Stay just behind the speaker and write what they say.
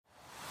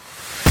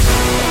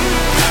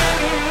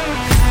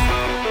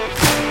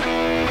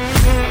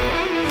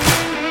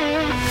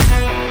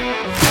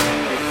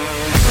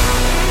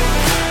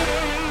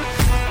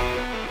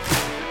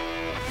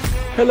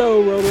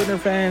Hello, Roadrunner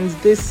fans.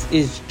 This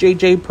is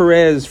JJ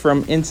Perez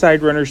from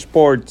Inside Runner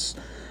Sports,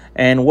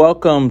 and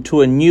welcome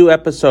to a new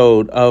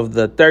episode of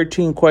the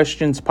 13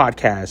 Questions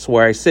podcast,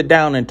 where I sit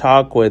down and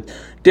talk with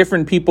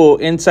different people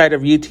inside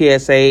of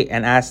UTSA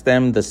and ask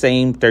them the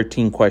same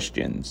 13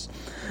 questions.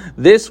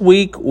 This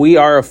week, we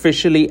are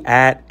officially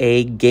at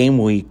a game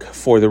week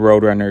for the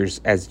Roadrunners,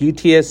 as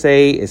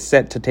UTSA is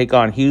set to take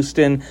on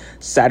Houston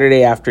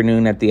Saturday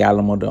afternoon at the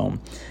Alamo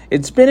Dome.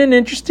 It's been an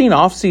interesting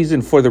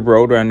offseason for the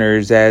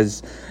Roadrunners,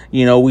 as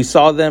you know, we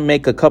saw them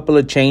make a couple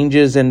of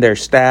changes in their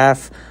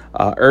staff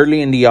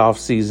early in the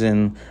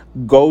offseason,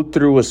 go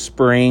through a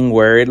spring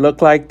where it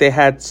looked like they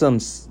had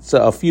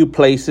a few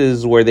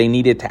places where they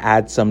needed to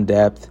add some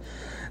depth,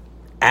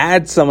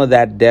 add some of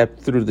that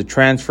depth through the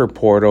transfer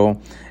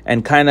portal,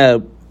 and kind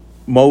of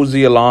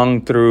mosey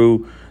along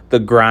through the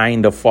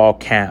grind of fall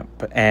camp.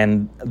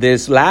 And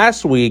this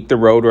last week, the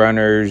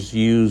Roadrunners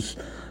used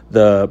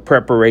the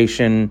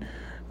preparation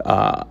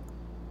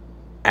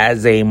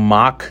as a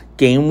mock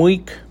game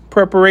week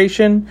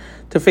preparation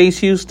to face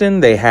Houston.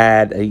 They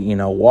had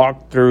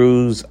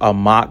walkthroughs, a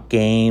mock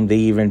game. They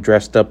even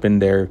dressed up in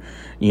their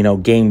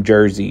game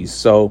jerseys.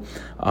 So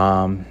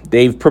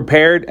they've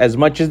prepared as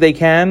much as they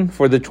can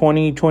for the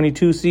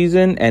 2022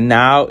 season, and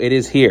now it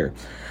is here.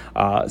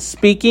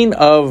 Speaking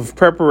of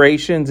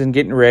preparations and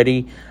getting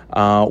ready,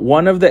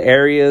 one of the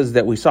areas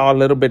that we saw a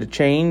little bit of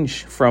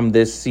change from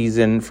this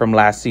season, from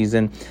last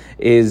season,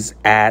 is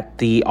at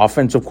the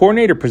offensive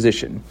coordinator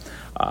position.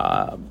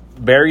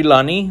 Barry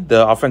Lunny,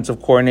 the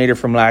offensive coordinator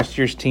from last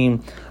year's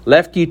team,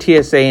 left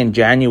UTSA in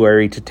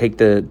January to take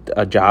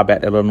a job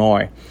at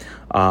Illinois.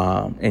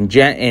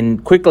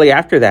 And quickly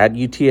after that,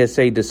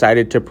 UTSA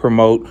decided to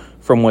promote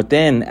from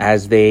within,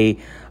 as they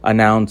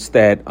announced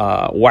that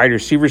wide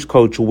receivers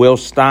coach Will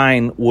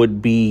Stein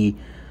would be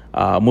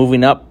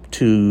moving up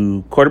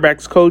to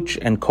quarterbacks coach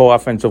and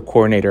co-offensive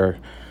coordinator.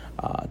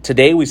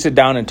 Today, we sit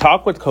down and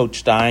talk with Coach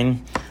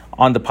Stein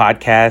on the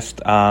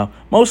podcast,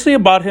 mostly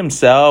about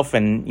himself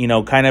and,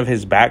 kind of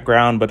his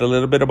background, but a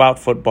little bit about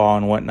football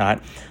and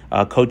whatnot.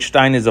 Coach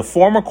Stein is a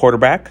former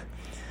quarterback.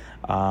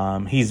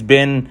 He's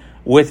been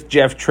with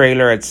Jeff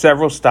Traylor at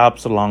several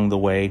stops along the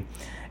way.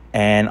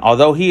 And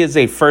although he is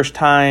a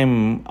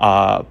first-time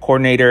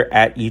coordinator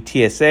at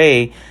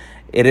UTSA,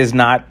 it is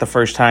not the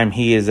first time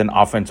he is an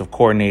offensive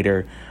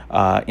coordinator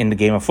in the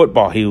game of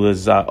football. He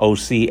was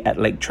OC at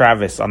Lake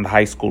Travis on the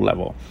high school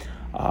level.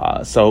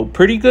 So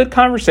pretty good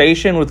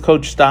conversation with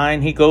Coach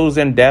Stein. He goes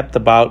in depth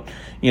about,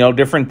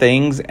 different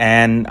things,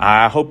 and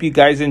I hope you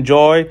guys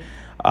enjoy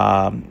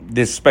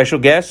this special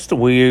guest.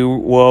 We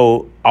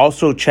will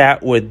also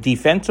chat with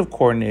defensive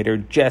coordinator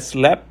Jess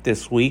Lepp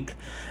this week,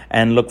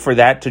 and look for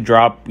that to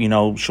drop,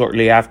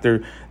 shortly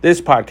after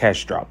this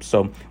podcast drops.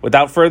 So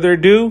without further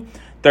ado,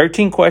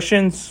 13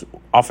 questions,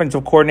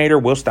 offensive coordinator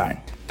Will Stein.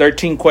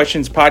 13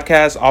 Questions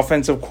podcast,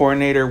 offensive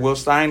coordinator Will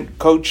Stein.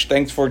 Coach,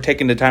 thanks for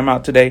taking the time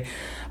out today.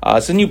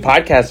 It's a new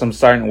podcast I'm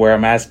starting where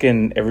I'm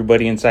asking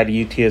everybody inside of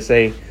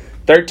UTSA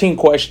 13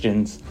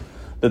 questions.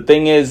 The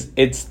thing is,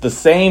 it's the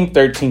same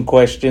 13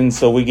 questions,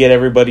 so we get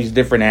everybody's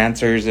different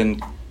answers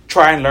and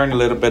try and learn a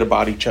little bit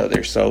about each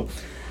other. So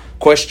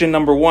question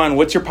number one,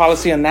 what's your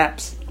policy on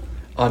naps?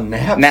 On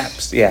naps?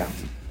 Naps, yeah.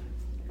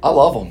 I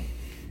love them.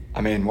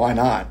 I mean, why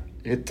not?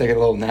 You take a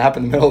little nap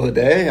in the middle of the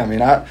day. I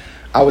mean,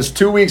 I was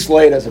 2 weeks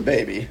late as a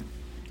baby.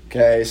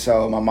 Okay,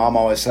 so my mom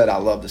always said I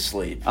love to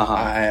sleep.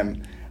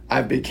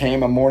 I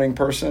became a morning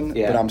person,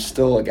 but I'm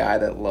still a guy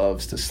that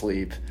loves to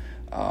sleep.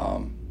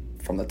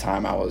 From the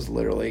time I was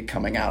literally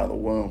coming out of the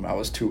womb, I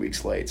was 2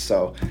 weeks late.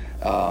 So,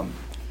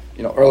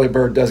 early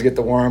bird does get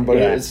the worm, but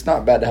it's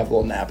not bad to have a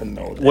little nap in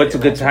the middle of the day. What's a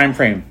good time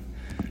frame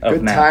of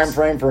good naps? Time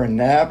frame for a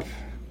nap?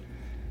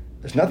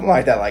 There's nothing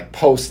like that, like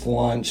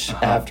post-lunch,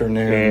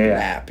 afternoon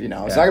nap. It's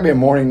not going to be a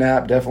morning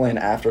nap, definitely an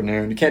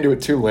afternoon. You can't do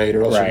it too late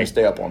or else you're going to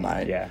stay up all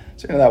night. Yeah.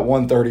 So, that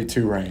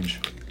 1:32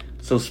 range.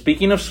 So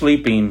speaking of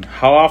sleeping,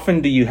 how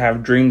often do you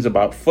have dreams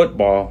about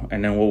football?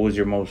 And then what was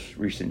your most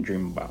recent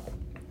dream about?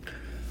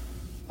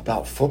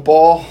 About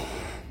football?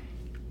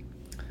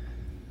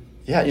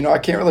 Yeah, I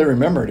can't really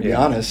remember, to be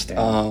honest.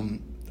 Yeah.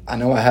 I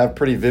know I have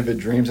pretty vivid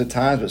dreams at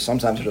times, but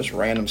sometimes they're just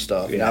random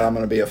stuff. Now that I'm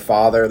going to be a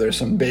father, there's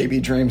some baby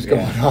dreams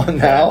going on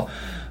now.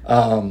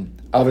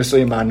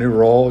 Obviously, in my new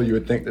role, you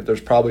would think that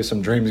there's probably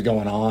some dreams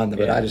going on,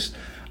 but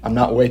I'm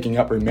not waking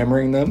up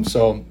remembering them.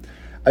 So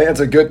I think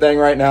that's a good thing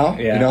right now.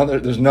 Yeah.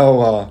 There's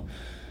no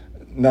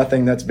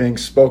nothing that's being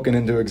spoken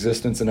into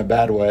existence in a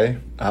bad way.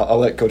 I'll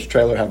let Coach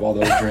Traylor have all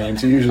those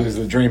dreams. He usually is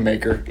the dream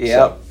maker.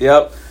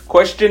 Yep.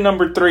 Question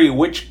number 3.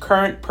 Which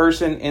current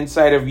person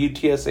inside of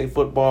UTSA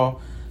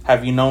football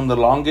have you known the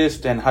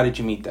longest, and how did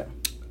you meet them?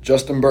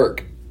 Justin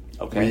Burke.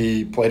 Okay.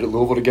 We played at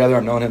Louisville together.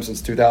 I've known him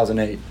since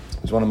 2008.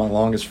 He's one of my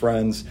longest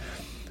friends.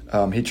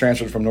 He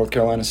transferred from North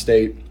Carolina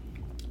State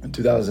in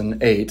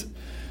 2008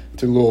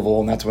 to Louisville,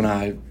 and that's when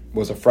I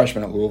was a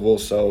freshman at Louisville.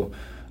 So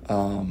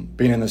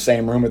being in the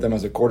same room with him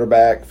as a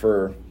quarterback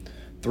for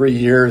 3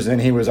 years, and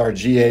he was our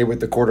GA with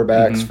the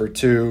quarterbacks for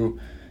 2,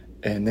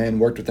 and then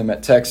worked with him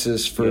at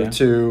Texas for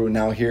 2,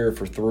 now here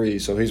for 3.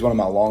 So he's one of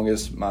my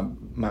longest,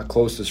 my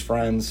closest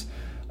friends,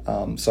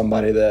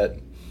 somebody that,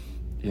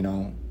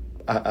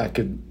 I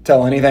could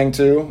tell anything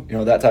to,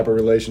 that type of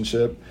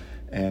relationship.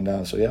 And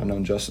I've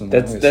known Justin.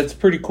 That's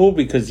pretty cool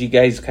because you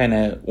guys kind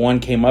of, one,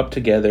 came up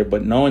together,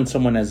 but knowing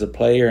someone as a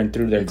player and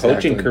through their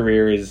coaching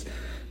career is,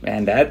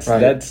 man, that's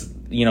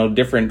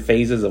different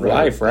phases of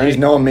life, right? He's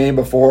known me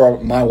before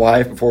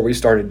we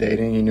started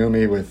dating. He knew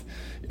me with,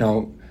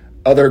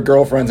 other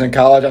girlfriends in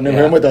college. I knew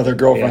him with other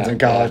girlfriends in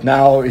college.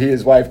 Now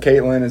his wife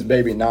Caitlin, his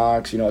baby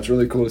Knox. It's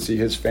really cool to see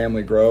his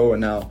family grow.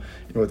 And now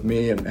with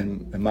me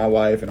and my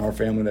wife and our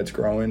family that's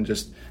growing,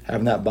 just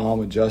having that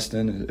bond with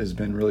Justin has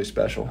been really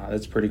special.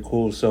 That's pretty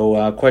cool.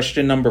 So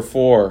question number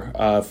 4,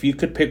 if you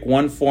could pick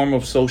one form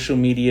of social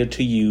media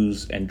to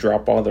use and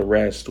drop all the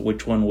rest,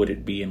 which one would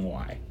it be and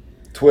why?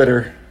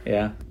 Twitter.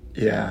 Yeah.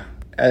 Yeah.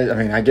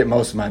 I get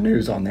most of my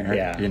news on there.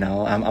 Yeah.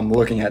 I'm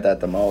looking at that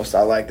the most.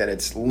 I like that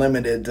it's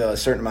limited to a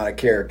certain amount of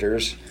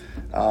characters.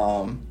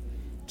 So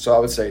I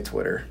would say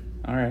Twitter.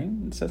 All right.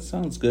 That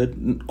sounds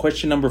good.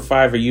 Question number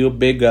 5, are you a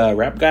big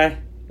rap guy?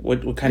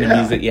 What kind of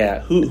music? Yeah.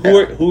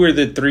 Who are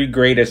the 3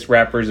 greatest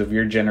rappers of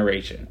your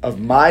generation? Of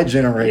my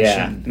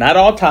generation? Yeah. Not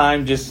all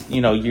time, just,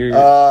 you're...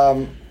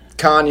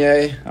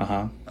 Kanye.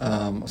 Uh-huh.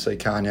 I'll say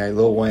Kanye,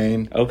 Lil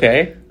Wayne.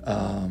 Okay.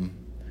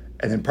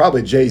 And then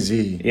probably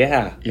Jay-Z.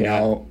 Yeah.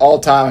 All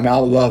time. I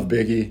love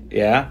Biggie.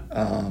 Yeah.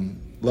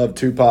 Loved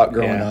Tupac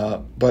growing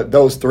up. But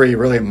those 3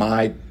 really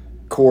my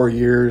core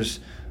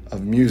years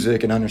of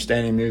music and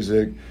understanding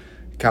music.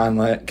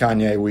 Kanye,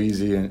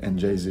 Weezy, and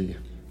Jay-Z.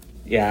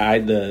 Yeah,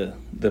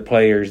 the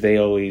players, they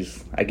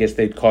always, I guess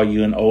they'd call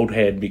you an old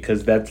head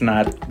because that's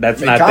not their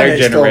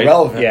generation. Still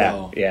relevant,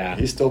 though. Yeah.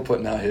 He's still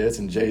putting out hits,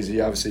 and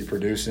Jay-Z obviously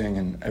producing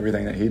and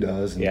everything that he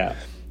does. And yeah.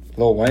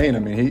 Lil Wayne, I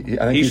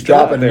think he's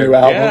dropping a new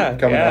album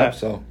coming up.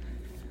 So,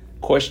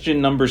 question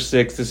number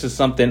 6. This is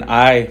something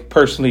I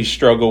personally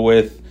struggle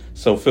with,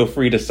 so feel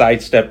free to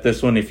sidestep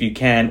this one if you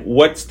can.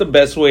 What's the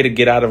best way to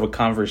get out of a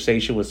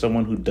conversation with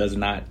someone who does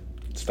not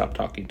stop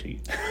talking to you?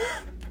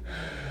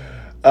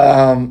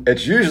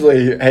 It's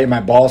usually, hey, my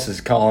boss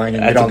is calling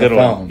and get on the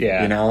phone. One.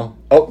 Yeah.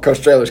 Oh,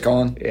 Coach Traylor's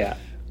calling. Yeah.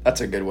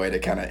 That's a good way to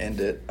kind of end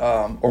it.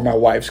 Or my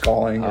wife's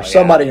calling, or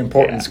somebody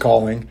important's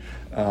calling.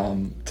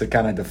 To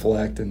kind of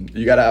deflect, and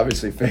you got to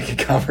obviously fake a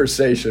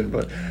conversation,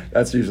 but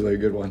that's usually a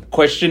good one.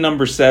 Question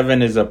number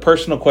 7 is a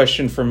personal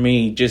question for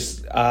me.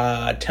 Just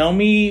tell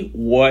me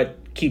what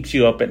keeps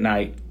you up at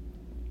night,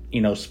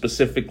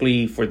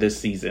 specifically for this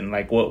season.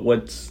 Like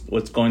what's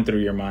going through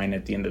your mind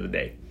at the end of the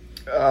day?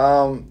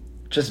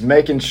 Just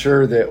making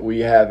sure that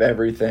we have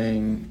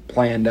everything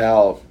planned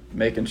out,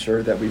 making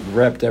sure that we've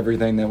repped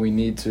everything that we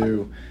need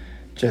to.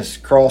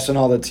 Just crossing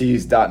all the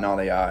T's, dotting all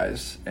the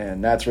I's.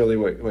 And that's really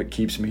what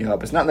keeps me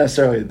up. It's not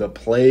necessarily the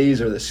plays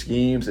or the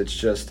schemes. It's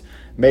just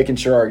making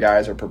sure our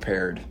guys are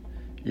prepared,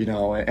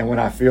 And when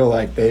I feel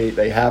like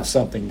they have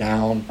something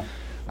down,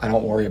 I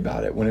don't worry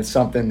about it. When it's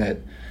something that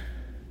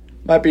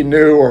might be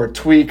new or a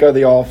tweak of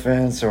the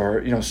offense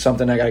or,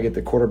 something I got to get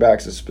the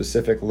quarterbacks a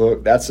specific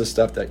look, that's the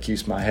stuff that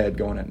keeps my head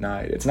going at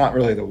night. It's not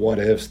really the what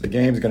ifs. The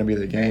game's going to be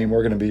the game.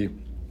 We're going to be,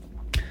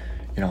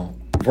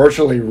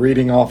 virtually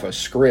reading off a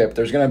script.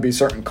 There's going to be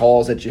certain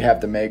calls that you have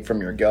to make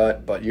from your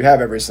gut, but you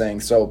have everything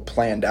so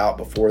planned out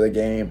before the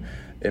game,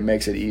 it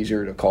makes it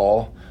easier to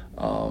call.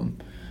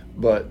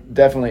 But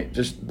definitely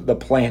just the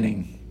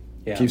planning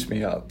keeps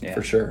me up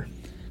for sure.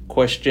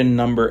 Question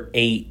number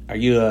 8. Are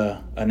you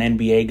an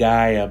NBA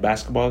guy, a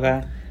basketball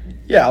guy?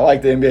 Yeah, I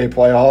like the NBA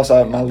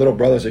playoffs. My little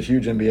brother's a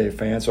huge NBA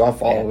fan, so I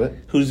follow it.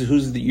 Who's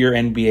your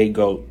NBA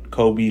GOAT?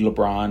 Kobe,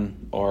 LeBron,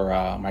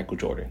 or Michael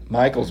Jordan?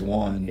 Michael's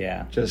one.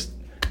 Yeah.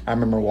 I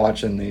remember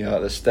watching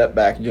the step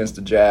back against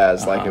the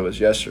Jazz like it was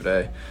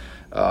yesterday.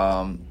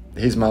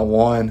 He's my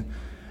one.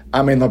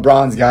 I mean,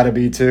 LeBron's got to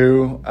be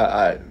too.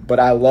 But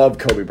I love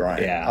Kobe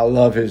Bryant. Yeah. I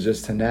love his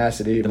just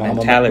tenacity,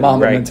 mama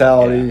right.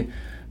 mentality,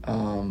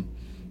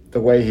 the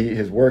way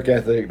his work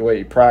ethic, the way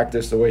he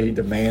practiced, the way he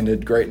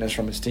demanded greatness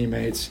from his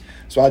teammates.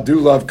 So I do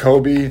love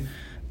Kobe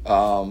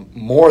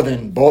more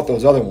than both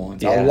those other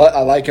ones. Yeah.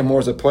 I like him more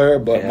as a player,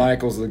 but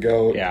Michael's the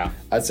GOAT. Yeah.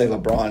 I'd say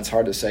LeBron. It's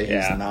hard to say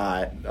he's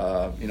not.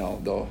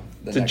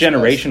 It's a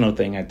generational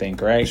thing, I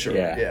think, right? Sure.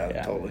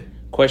 Yeah, totally.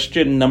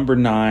 Question number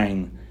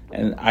 9,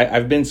 and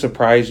I've been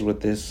surprised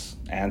with this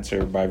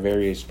answer by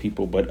various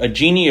people, but a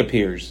genie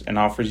appears and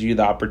offers you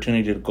the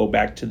opportunity to go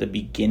back to the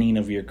beginning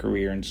of your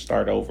career and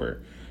start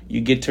over.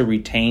 You get to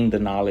retain the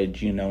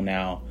knowledge you know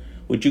now.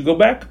 Would you go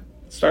back,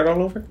 start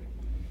all over?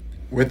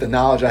 With the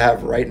knowledge I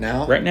have right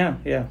now? Right now,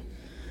 yeah.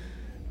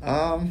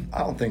 I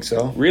don't think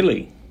so.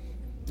 Really?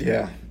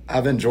 Yeah.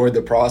 I've enjoyed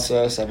the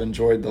process. I've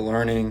enjoyed the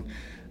learning.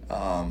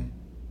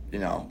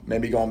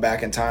 Maybe going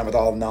back in time with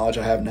all the knowledge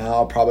I have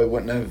now, probably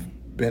wouldn't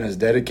have been as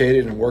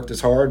dedicated and worked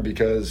as hard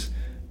because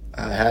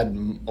I had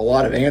a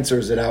lot of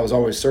answers that I was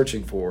always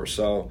searching for.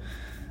 So,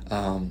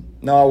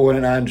 no, I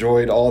wouldn't. I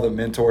enjoyed all the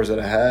mentors that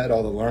I had,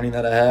 all the learning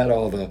that I had,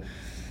 all the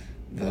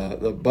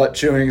butt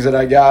chewings that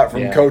I got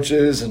from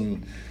coaches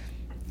and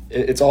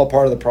it's all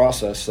part of the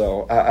process.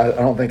 So I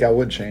don't think I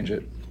would change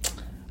it.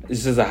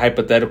 This is a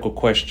hypothetical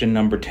question.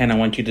 Number 10, I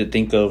want you to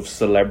think of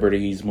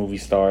celebrities, movie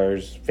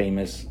stars,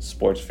 famous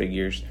sports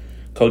figures.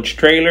 Coach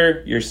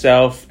Traylor,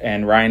 yourself,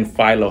 and Ryan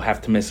Philo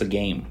have to miss a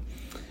game.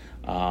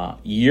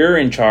 You're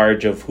in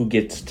charge of who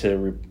gets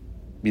to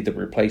be the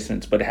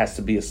replacements, but it has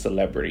to be a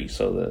celebrity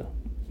so the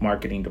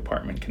marketing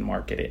department can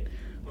market it.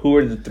 Who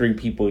are the 3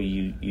 people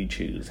you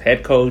choose?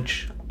 Head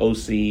coach,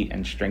 OC,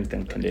 and strength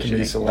and conditioning.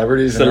 Can be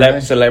celebrities?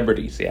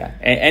 Celebrities, yeah.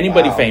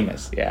 Anybody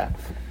famous, yeah.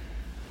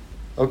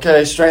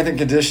 Okay, strength and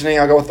conditioning.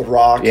 I'll go with The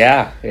Rock.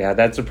 Yeah,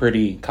 that's a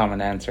pretty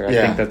common answer. I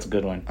think that's a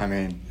good one. I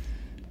mean,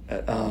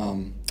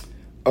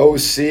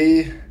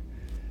 OC,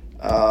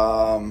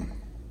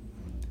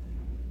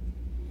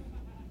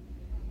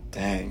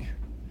 dang,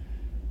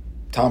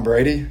 Tom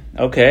Brady.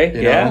 Okay,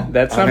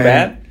 that's not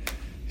bad.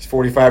 He's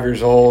 45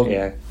 years old.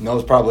 Yeah,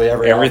 knows probably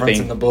everything offense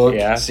in the book.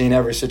 Yeah, seen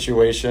every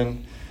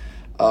situation.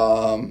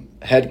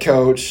 Head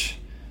coach.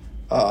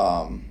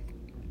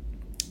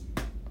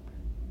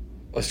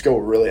 Let's go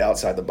really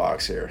outside the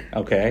box here.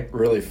 Okay.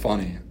 Really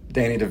funny.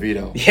 Danny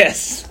DeVito.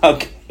 Yes.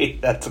 Okay.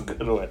 That's a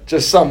good one.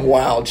 Just some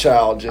wild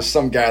child. Just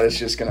some guy that's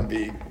just going to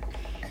be,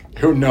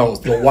 who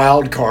knows, the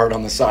wild card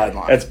on the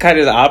sideline. That's kind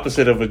of the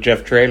opposite of a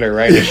Jeff Traylor,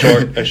 right? A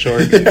short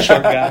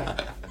guy.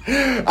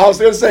 I was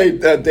going to say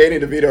Danny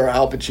DeVito or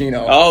Al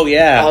Pacino. Oh,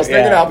 yeah. I was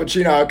thinking Al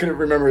Pacino. I couldn't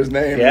remember his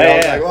name. Yeah, I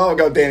was like, well, I'll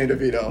go Danny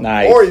DeVito.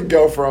 Nice. Or you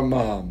go from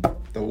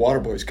the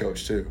Waterboys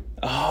coach, too.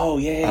 Oh,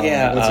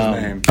 yeah. What's his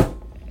name?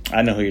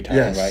 I know who you're talking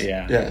about.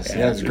 Yeah, Yes. He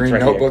has a green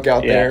notebook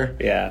out there.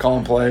 Yeah,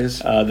 calling plays.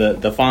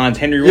 The Fonz,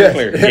 Henry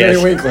Winkler.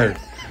 Henry Winkler.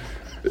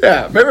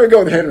 Yeah, maybe we'll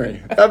go with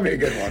Henry. That'd be a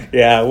good one.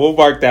 Yeah, we'll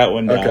mark that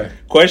one down. Okay.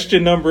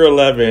 Question number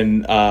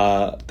 11.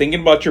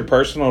 Thinking about your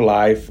personal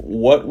life,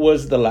 what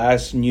was the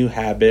last new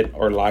habit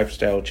or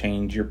lifestyle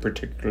change you're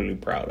particularly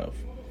proud of?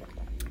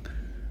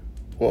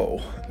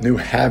 Whoa, new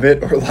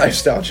habit or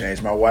lifestyle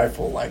change? My wife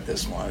will like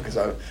this one because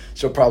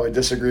she'll probably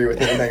disagree with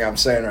anything I'm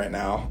saying right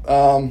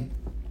now.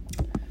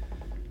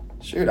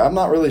 Shoot, I'm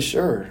not really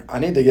sure. I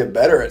need to get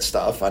better at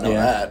stuff. I know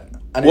that.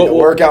 I need to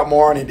work out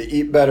more. I need to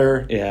eat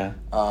better. Yeah.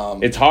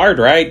 It's hard,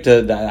 right?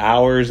 The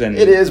hours and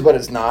it is, but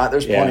it's not.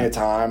 There's plenty of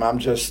time. I'm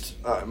just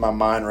my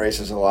mind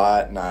races a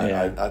lot, and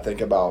I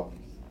think about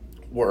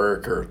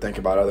work or think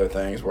about other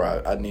things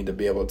where I need to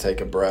be able to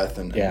take a breath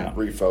and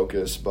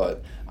refocus.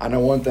 But I know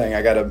one thing.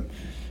 I got to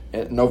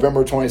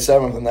November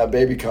 27th when that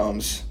baby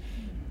comes.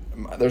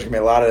 There's gonna be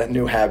a lot of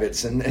new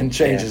habits and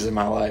changes in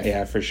my life.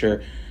 Yeah, for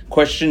sure.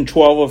 Question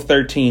 12 of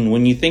 13.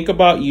 When you think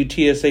about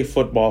UTSA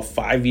football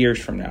 5 years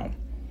from now,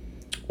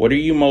 what are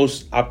you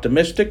most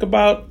optimistic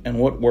about and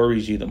what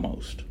worries you the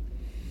most?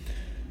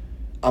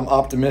 I'm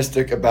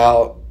optimistic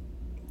about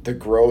the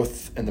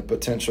growth and the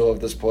potential of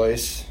this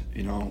place.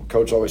 You know,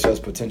 Coach always says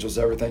potential's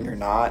everything. You're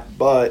not.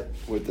 But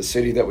with the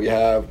city that we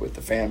have, with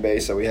the fan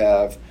base that we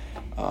have,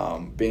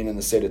 being in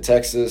the state of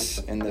Texas,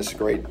 in this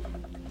great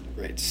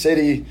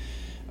city,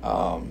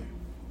 I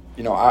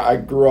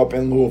grew up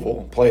in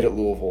Louisville, played at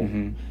Louisville.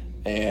 Mm-hmm.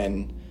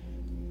 And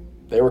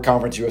they were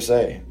Conference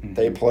USA. Mm-hmm.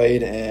 They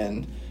played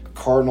in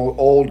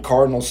old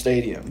Cardinal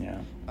Stadium.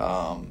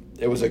 Yeah.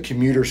 It was a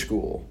commuter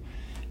school.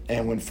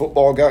 And when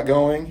football got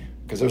going,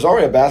 because there was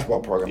already a basketball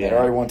program, they'd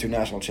already won 2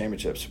 national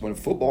championships. When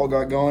football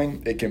got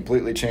going, it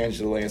completely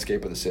changed the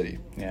landscape of the city.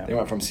 Yeah. They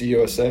went from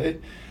CUSA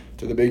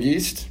to the Big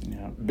East,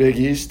 Big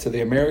East to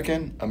the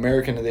American to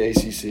the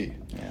ACC.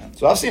 Yeah.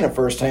 So I've seen it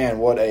firsthand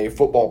what a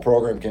football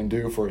program can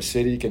do for a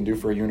city, can do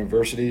for a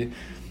university.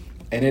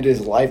 And it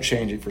is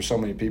life-changing for so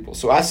many people.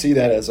 So I see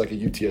that as like a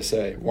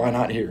UTSA. Why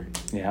not here?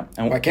 Yeah.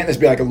 And why can't this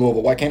be like a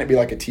Louisville? Why can't it be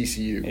like a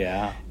TCU?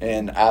 Yeah.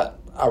 And I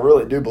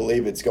really do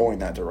believe it's going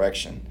that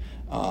direction.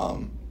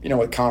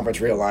 With conference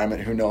realignment,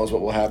 who knows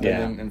what will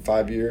happen in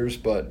 5 years.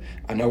 But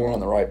I know we're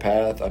on the right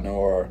path. I know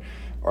our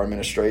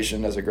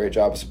administration does a great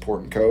job of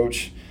supporting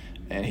Coach.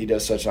 And he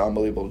does such an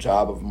unbelievable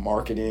job of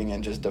marketing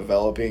and just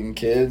developing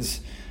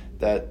kids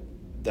that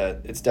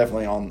it's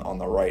definitely on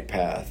the right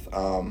path.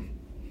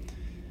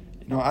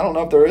 I don't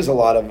know if there is a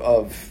lot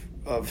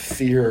of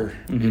fear,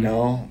 mm-hmm.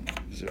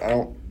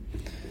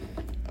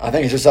 I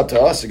think it's just up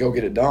to us to go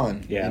get it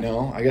done. Yeah.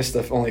 I guess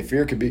the only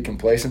fear could be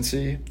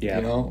complacency,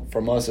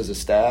 from us as a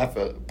staff,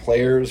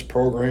 players,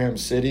 program,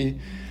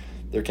 city.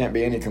 There can't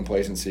be any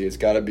complacency. It's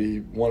got to be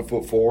 1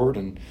 foot forward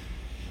and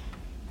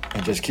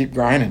just keep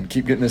grinding,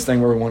 keep getting this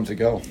thing where we want it to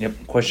go.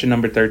 Yep. Question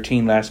number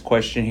 13, last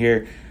question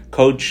here.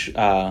 Coach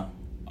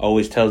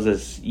always tells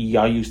us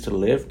y'all used to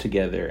live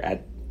together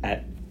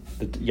at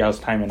y'all's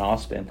time in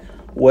Austin.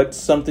 What's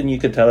something you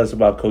could tell us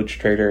about Coach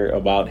Trader,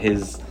 about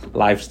his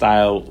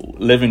lifestyle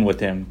living with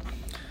him?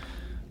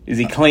 Is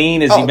he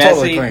clean? Is he messy?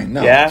 Totally clean.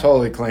 No,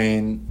 totally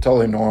clean,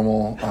 totally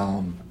normal.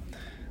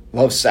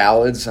 Loves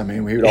salads. I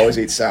mean, we would always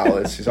eat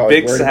salads. He's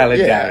always big salad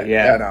guy.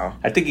 Yeah, I know.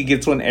 I think he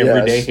gets one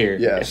every day here.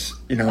 Yes,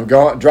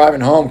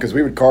 driving home because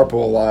we would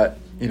carpool a lot.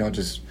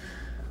 Just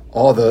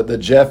all the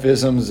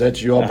Jeff-isms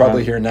that you all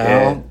probably hear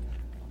now.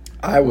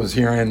 I was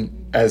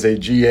hearing as a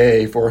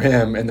GA for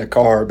him in the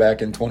car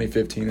back in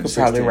 2015 and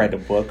 16. Probably write a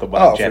book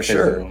about Jeff. For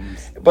sure.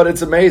 But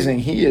it's amazing.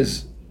 He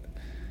is.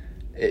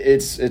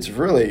 It's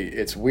really,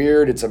 it's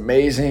weird. It's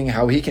amazing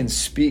how he can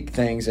speak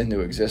things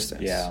into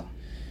existence. Yeah.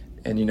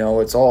 And,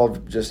 it's all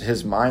just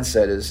his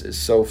mindset is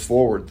so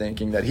forward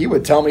thinking that he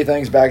would tell me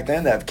things back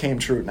then that came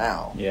true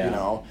now.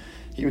 Yeah.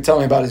 He would tell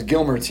me about his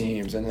Gilmer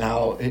teams and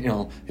how,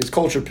 his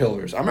culture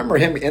pillars. I remember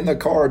him in the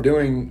car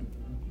doing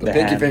the pinky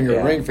hand, finger,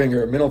 yeah. ring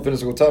finger, mental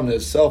physical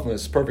toughness,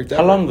 selfness, perfect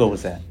effort. How long ago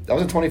was that? That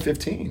was in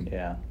 2015.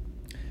 Yeah.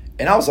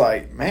 And I was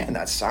like, man,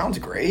 that sounds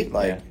great.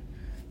 Like,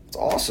 it's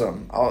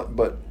awesome.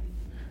 But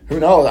who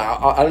knows?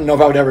 I don't know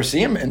if I would ever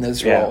see him in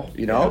this role,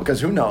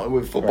 because who knows?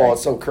 With football,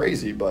 It's so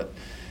crazy. But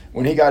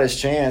when he got his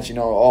chance,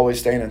 always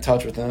staying in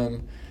touch with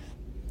him,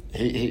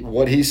 he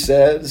what he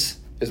says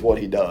is what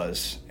he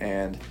does.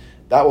 And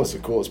that was the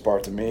coolest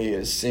part to me,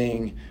 is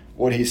seeing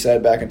what he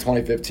said back in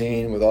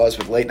 2015 with us,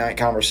 with late night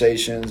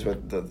conversations,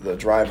 with the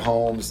drive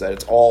homes, that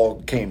it's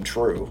all came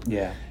true.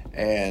 Yeah.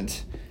 And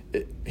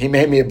he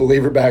made me a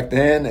believer back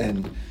then,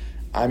 and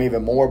I'm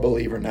even more a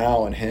believer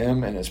now in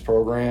him and his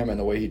program and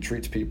the way he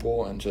treats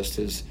people and just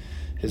his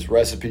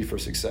recipe for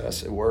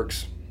success. It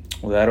works.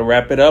 Well, that'll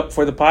wrap it up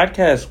for the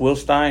podcast. Will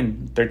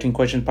Stein, 13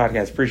 Questions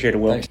Podcast. Appreciate it,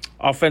 Will. Thanks.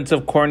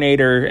 Offensive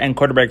coordinator and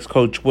quarterbacks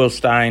coach Will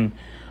Stein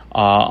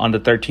on the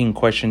 13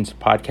 Questions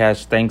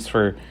Podcast. Thanks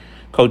for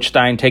Coach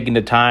Stein taking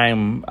the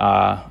time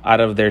out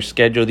of their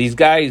schedule. These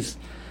guys,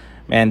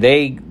 man,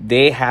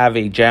 they have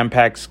a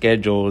jam-packed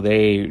schedule.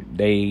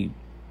 They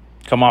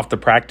come off the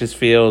practice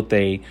field.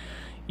 They,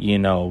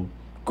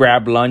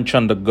 grab lunch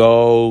on the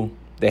go.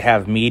 They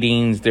have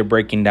meetings. They're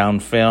breaking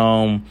down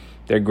film.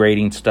 They're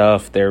grading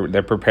stuff.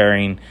 They're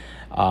preparing.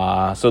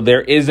 So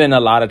there isn't a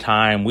lot of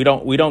time. We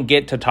don't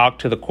get to talk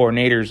to the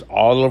coordinators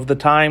all of the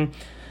time,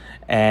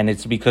 and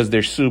it's because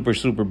they're super,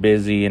 super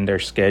busy in their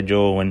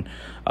schedule and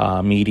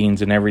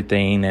meetings and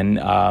everything. And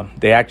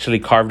they actually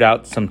carved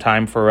out some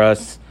time for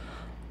us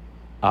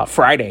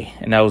Friday,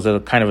 and that was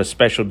a kind of a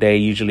special day.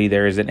 Usually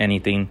there isn't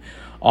anything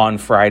on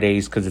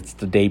Fridays because it's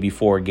the day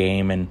before a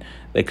game, and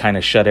they kind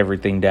of shut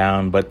everything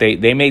down. But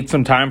they made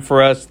some time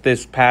for us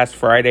this past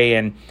Friday,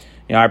 and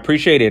I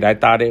appreciate it. I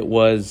thought it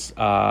was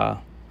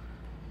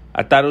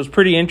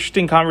pretty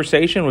interesting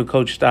conversation with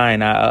Coach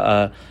Stein.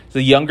 He's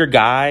a younger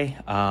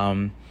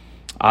guy,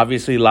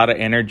 obviously a lot of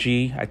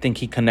energy. I think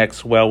he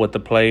connects well with the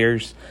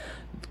players.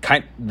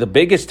 The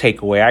biggest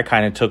takeaway I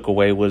kind of took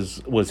away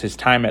was his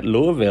time at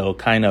Louisville,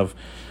 kind of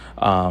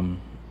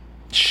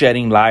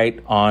shedding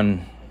light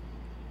on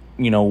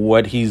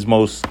what he's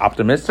most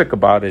optimistic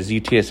about is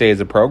UTSA as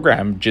a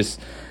program,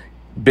 just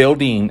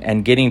building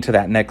and getting to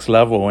that next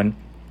level. And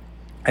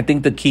I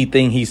think the key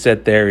thing he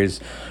said there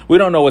is we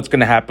don't know what's going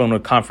to happen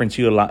with conference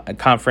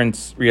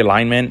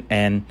realignment,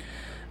 and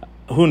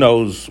who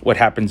knows what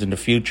happens in the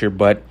future.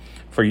 But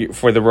for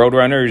the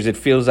Roadrunners, it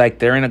feels like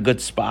they're in a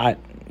good spot,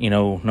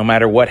 no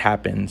matter what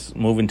happens.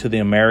 Moving to the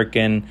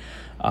American,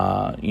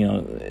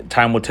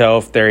 time will tell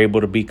if they're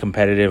able to be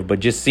competitive.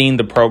 But just seeing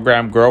the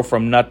program grow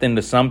from nothing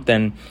to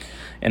something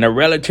in a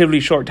relatively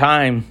short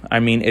time, I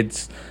mean,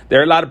 there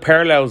are a lot of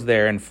parallels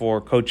there. And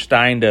for Coach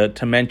Stein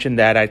to mention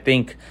that, I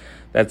think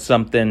that's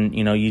something,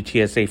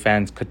 UTSA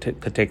fans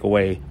could take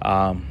away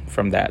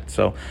from that.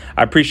 So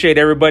I appreciate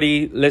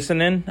everybody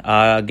listening.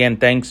 Again,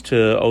 thanks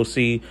to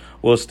OC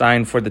Will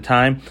Stein for the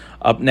time.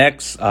 Up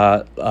next,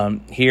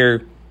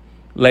 here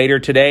later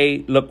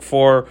today, look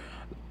for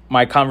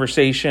my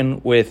conversation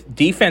with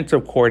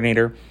defensive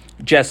coordinator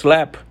Jess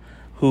Lepp,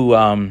 who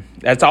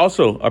that's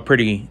also a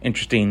pretty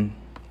interesting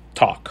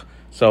talk.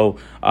 So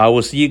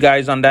we'll see you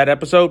guys on that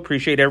episode.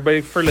 Appreciate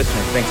everybody for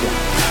listening. Thanks a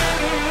lot.